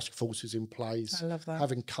task forces in place. I love that.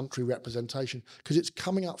 Having country representation, because it's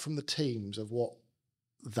coming up from the teams of what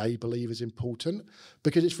they believe is important.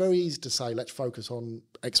 Because it's very easy to say, let's focus on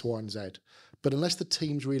X, Y, and Z. But unless the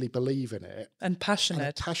teams really believe in it and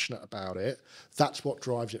passionate about it, that's what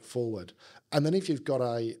drives it forward. And then if you've got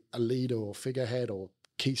a leader or figurehead or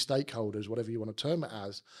key stakeholders, whatever you want to term it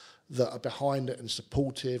as, that are behind it and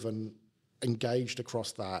supportive and engaged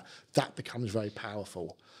across that becomes very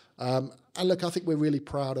powerful. And look, I think we're really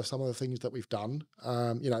proud of some of the things that we've done.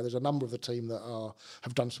 There's a number of the team that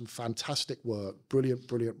have done some fantastic work,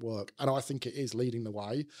 brilliant work. And I think it is leading the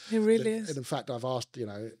way. It really is. And in fact, I've asked,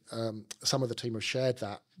 some of the team have shared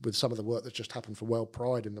that with some of the work that's just happened for World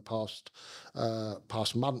Pride in the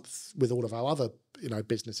past month with all of our other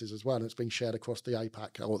businesses as well, and it's being shared across the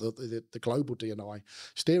APAC or the global D&I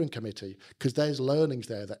steering committee, because there's learnings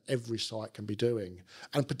there that every site can be doing,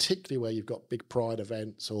 and particularly where you've got big pride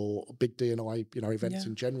events or big D&I events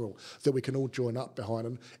in general that we can all join up behind.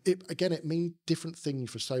 And it means different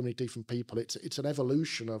things for so many different people. It's an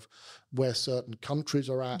evolution of where certain countries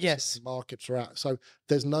are at, certain markets are at. So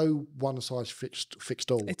there's no one size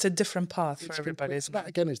fixed all. It's a different path for everybody. That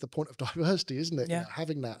again is the point of diversity, isn't it? Yeah.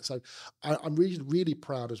 Having that. So I'm really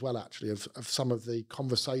proud as well, actually, of some of the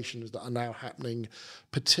conversations that are now happening,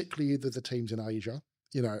 particularly with the teams in Asia.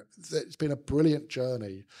 It's been a brilliant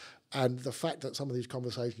journey. And the fact that some of these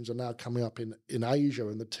conversations are now coming up in Asia,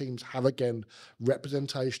 and the teams have, again,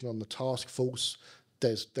 representation on the task force,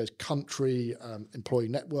 there's country employee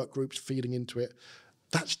network groups feeding into it,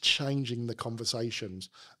 that's changing the conversations.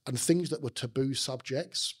 And things that were taboo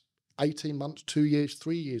subjects 18 months, 2 years,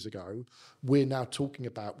 3 years ago, we're now talking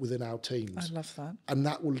about within our teams. I love that. And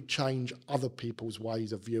that will change other people's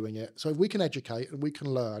ways of viewing it. So if we can educate and we can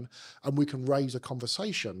learn and we can raise a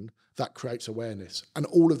conversation, that creates awareness. And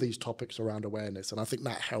all of these topics are around awareness. And I think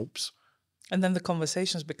that helps. And then the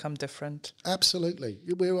conversations become different. Absolutely.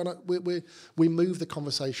 We move the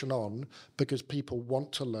conversation on because people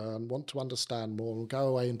want to learn, want to understand more, and go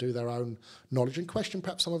away and do their own knowledge and question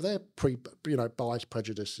perhaps some of their biased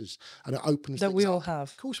prejudices. And it opens that we up. all have.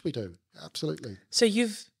 Of course we do. Absolutely. So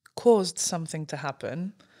you've caused something to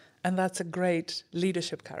happen, and that's a great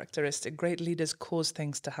leadership characteristic. Great leaders cause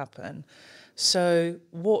things to happen. So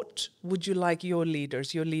what would you like your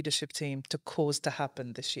leaders, your leadership team, to cause to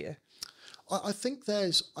happen this year? I think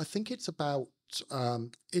it's about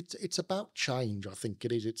it's about change. I think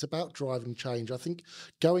it is. It's about driving change. I think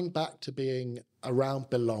going back to being around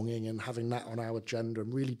belonging and having that on our agenda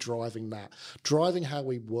and really driving how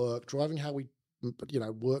we work, driving how we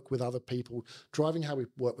work with other people, driving how we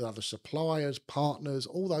work with other suppliers, partners,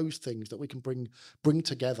 all those things that we can bring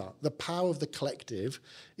together. The power of the collective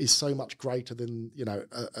is so much greater than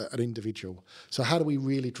an individual. So how do we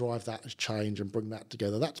really drive that as change and bring that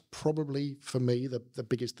together? That's probably for me the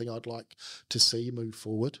biggest thing I'd like to see move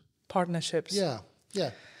forward. Partnerships. Yeah.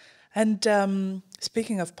 And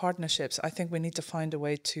speaking of partnerships, I think we need to find a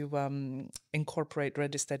way to incorporate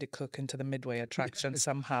Ready, Steady, Cook into the Midway attraction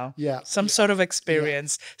somehow. Some sort of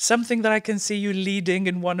experience, something that I can see you leading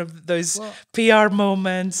in one of those PR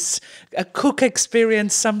moments, a cook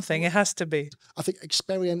experience, something. It has to be. I think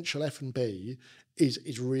experiential F&B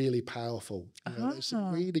is really powerful. There's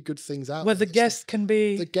some really good things out there. Where the guests can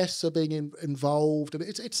be... The guests are being involved. And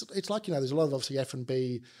it's like, there's a lot of obviously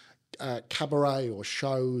F&B cabaret or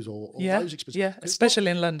shows or those experiences. Yeah, especially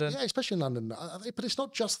in London. Yeah, especially in London. But it's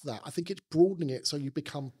not just that. I think it's broadening it so you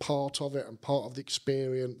become part of it and part of the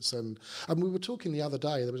experience. And we were talking the other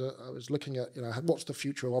day. I was looking at what's the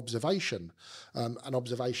future of observation and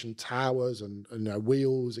observation towers and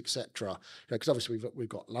wheels, etc. Because obviously we've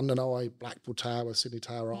got London Eye, Blackpool Tower, Sydney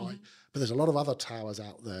Tower Eye, but there's a lot of other towers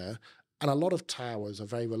out there. And a lot of towers are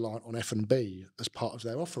very reliant on F&B as part of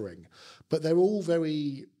their offering, but they're all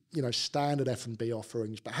very standard F&B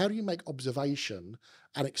offerings. But how do you make observation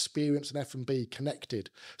and experience and F&B connected?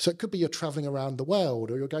 So it could be you're traveling around the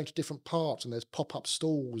world or you're going to different parts and there's pop-up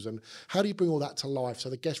stalls. And how do you bring all that to life so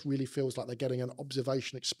the guest really feels like they're getting an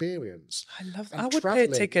observation experience? I love that. I would pay a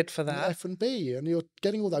ticket for that. F&B, and you're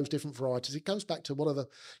getting all those different varieties. It goes back to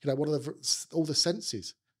all the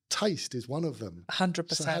senses. Taste is one of them.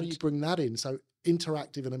 100%. So how do you bring that in? So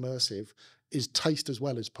interactive and immersive is taste as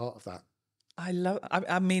well as part of that.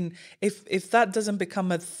 I mean, if that doesn't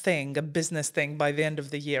become a business thing by the end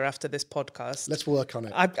of the year after this podcast, let's work on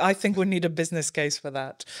it. I think we need a business case for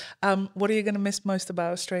that. What are you going to miss most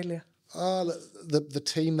about Australia? The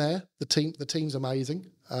team there. The team's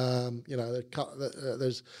amazing.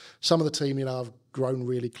 There's some of the team I've grown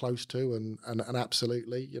really close to and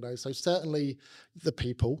absolutely so certainly the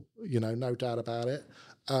people no doubt about it.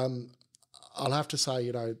 I'll have to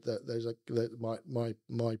say that there's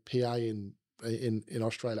my PA in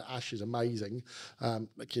Australia, Ash, is amazing.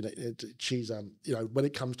 She's when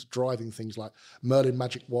it comes to driving things like Merlin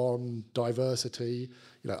Magic Wand, diversity.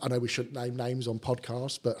 I know we shouldn't name names on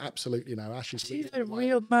podcasts, but absolutely, Ash is. She's a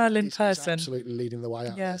real Merlin person. Absolutely leading the way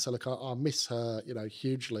out there. So look, I miss her,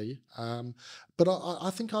 hugely. But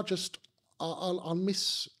I think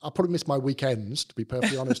I'll probably miss my weekends, to be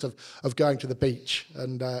perfectly honest, of going to the beach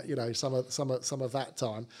and some of that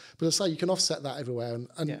time. But as I say, you can offset that everywhere,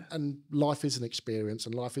 and life is an experience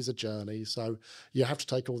and life is a journey. So you have to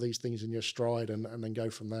take all these things in your stride and then go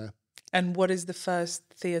from there. And what is the first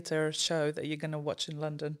theatre show that you're going to watch in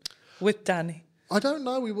London with Danny? I don't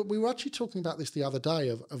know. We were actually talking about this the other day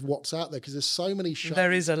of what's out there, because there's so many shows.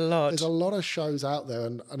 There is a lot. There's a lot of shows out there,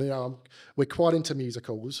 and we're quite into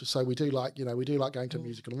musicals, so we do like going to a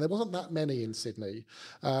musical, and there wasn't that many in Sydney,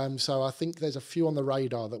 so I think there's a few on the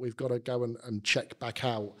radar that we've got to go and check back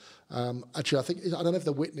out. Actually, I don't know if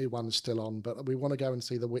the Whitney one's still on, but we want to go and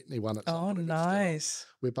see the Whitney one. Oh, nice.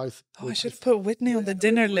 We're both. I should put Whitney on the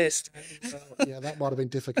dinner list. Yeah, that might have been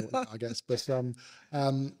difficult, I guess, but.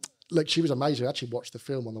 Look, she was amazing. I actually watched the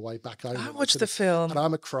film on the way back home. I watched the film. And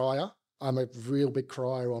I'm a crier. I'm a real big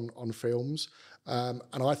crier on films. And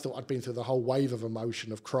I thought I'd been through the whole wave of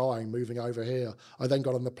emotion of crying moving over here. I then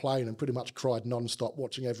got on the plane and pretty much cried non-stop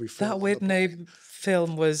watching every film. That Whitney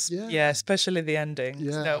film was, especially the ending.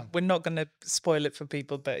 Yeah. So we're not going to spoil it for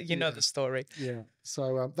people, but you know the story. Yeah.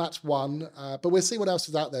 So that's one. But we'll see what else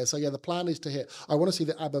is out there. So, the plan is to hit. I want to see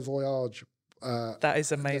the ABBA Voyage. That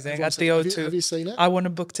is amazing. At the O2. Have you seen it? I want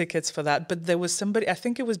to book tickets for that. But there was somebody, I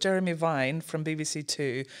think it was Jeremy Vine from BBC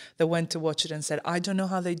Two, that went to watch it and said, I don't know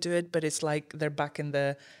how they do it, but it's like they're back in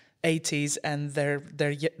the 80s and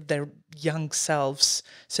their young selves.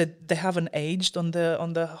 So they haven't aged on the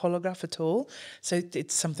holograph at all. So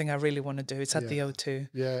it's something I really want to do. It's at the O2.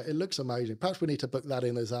 Yeah, it looks amazing. Perhaps we need to book that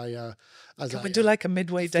in as a... Can we do like a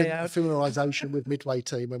Midway day out? Familiarisation with Midway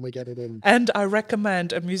team when we get it in. And I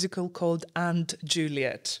recommend a musical called And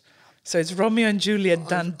Juliet. So it's Romeo and Juliet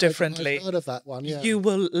done differently. I've heard of that one, yeah. You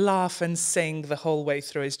will laugh and sing the whole way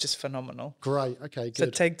through. It's just phenomenal. Great, okay, good. So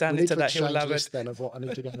take Danny to that, he'll love it. Then of what I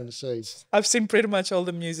need to go and see. I've seen pretty much all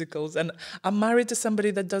the musicals, and I'm married to somebody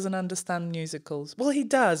that doesn't understand musicals. Well, he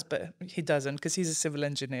does, but he doesn't because he's a civil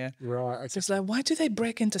engineer. Right, okay. So it's like, why do they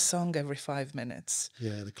break into song every 5 minutes?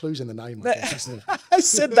 Yeah, the clue's in the name, I guess, isn't it? I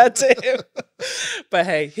said that to him. But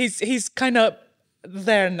hey, he's kind of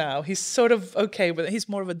there now. He's sort of okay with it. He's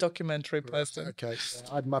more of a documentary person. Okay,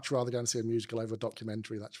 I'd much rather go and see a musical over a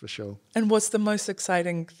documentary, that's for sure. And what's the most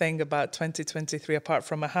exciting thing about 2023, apart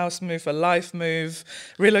from a house move, a life move,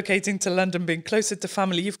 relocating to London, being closer to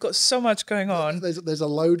family? You've got so much going on. There's a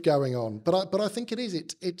load going on, but I think it is.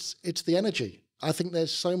 It's the energy. I think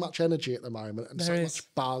there's so much energy at the moment, and so much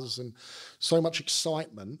buzz, and so much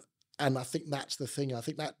excitement. And I think that's the thing. I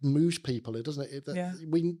think that moves people, doesn't it?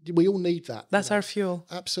 We all need that. That's our fuel.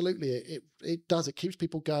 Absolutely. It does. It keeps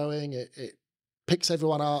people going. It picks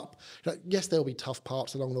everyone up. Yes, there'll be tough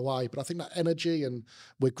parts along the way, but I think that energy, and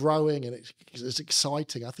we're growing, and it's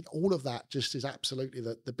exciting. I think all of that just is absolutely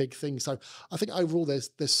the big thing. So I think overall there's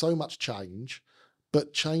so much change,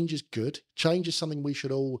 but change is good. Change is something we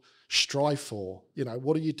should all strive for.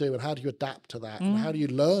 What do you do, and how do you adapt to that? And how do you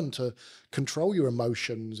learn to control your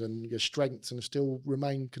emotions and your strengths and still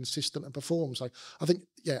remain consistent and perform? So I think,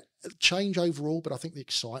 change overall, but I think the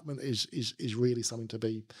excitement is really something to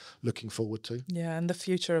be looking forward to. Yeah, and the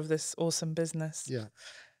future of this awesome business. Yeah.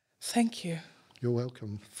 Thank you. You're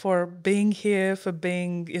welcome. For being here, for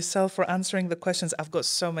being yourself, for answering the questions. I've got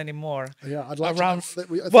so many more. Yeah, I'd like around.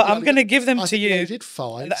 I'm going to give them to you. I did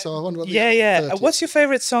 5, so I wonder. What's your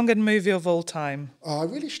favorite song and movie of all time? Oh, I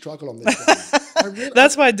really struggle on this one.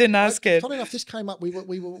 That's why I didn't ask it. Funny enough, this came up. We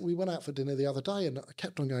went out for dinner the other day, and I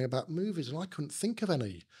kept on going about movies, and I couldn't think of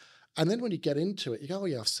any. And then when you get into it, you go, "Oh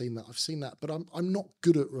yeah, I've seen that," but I'm not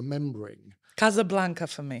good at remembering. Casablanca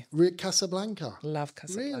for me. Casablanca. Love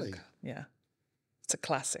Casablanca. Really? Yeah. It's a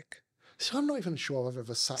classic. So I'm not even sure I've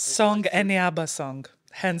ever sat. Song any ABBA song.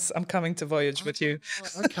 Hence, I'm coming to Voyage with you.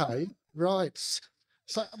 Okay, right.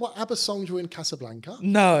 So, what ABBA songs were in Casablanca?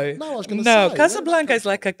 No, I was going to say. No, Casablanca is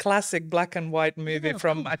like a classic black and white movie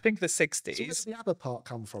from, I think, the 60s. So where did the ABBA part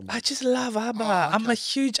come from? I just love ABBA.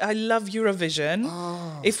 I love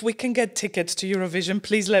Eurovision. If we can get tickets to Eurovision,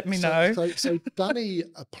 please let me know. So Danny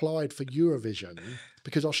applied for Eurovision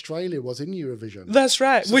because Australia was in Eurovision. That's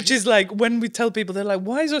right. So which is like, when we tell people, they're like,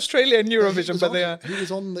 why is Australia in Eurovision? But they are.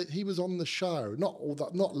 He was on the show,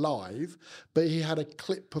 not live, but he had a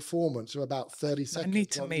clip performance of about 30 seconds. I need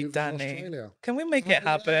to meet Danny. Australia. Can we make it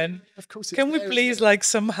happen? Yeah, of course. Can we please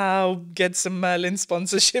somehow get some Merlin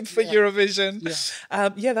sponsorship for Eurovision?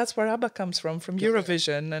 Yeah. That's where ABBA comes from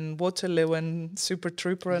Eurovision and Waterloo and Super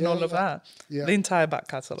Trooper and all of that. Yeah. The entire back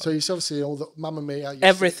catalogue. So you obviously all the Mamma Mia.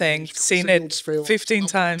 Everything. Seen it 15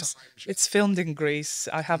 times. It's filmed in Greece.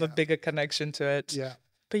 I have a bigger connection to it. Yeah.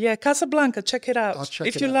 But yeah, Casablanca, check it out.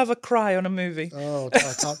 If you love a cry on a movie. Oh,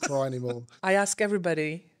 I can't cry anymore. I ask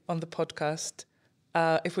everybody on the podcast,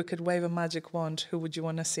 if we could wave a magic wand, who would you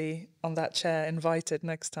want to see on that chair invited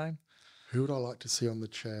next time? Who would I like to see on the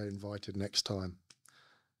chair invited next time?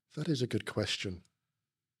 That is a good question.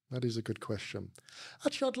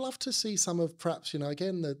 Actually, I'd love to see some of perhaps,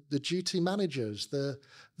 again, the duty managers, the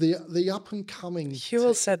up and coming.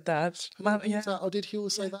 Huel said that. Did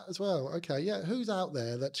Huel say that as well? Okay, yeah. Who's out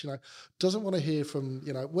there that, doesn't want to hear from,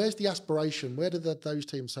 where's the aspiration? Where did those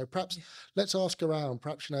teams? So perhaps let's ask around.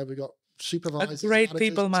 Perhaps, we've got supervisors, a great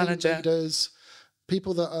people manager, leaders,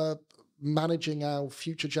 people that are managing our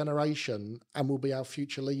future generation and will be our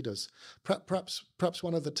future leaders. Perhaps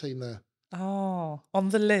one of the team there. Oh, on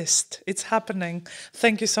the list. It's happening.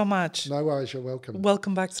 Thank you so much. No worries. You're welcome.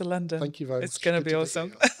 Welcome back to London. Thank you very much. It's going to be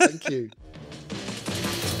awesome. Thank you.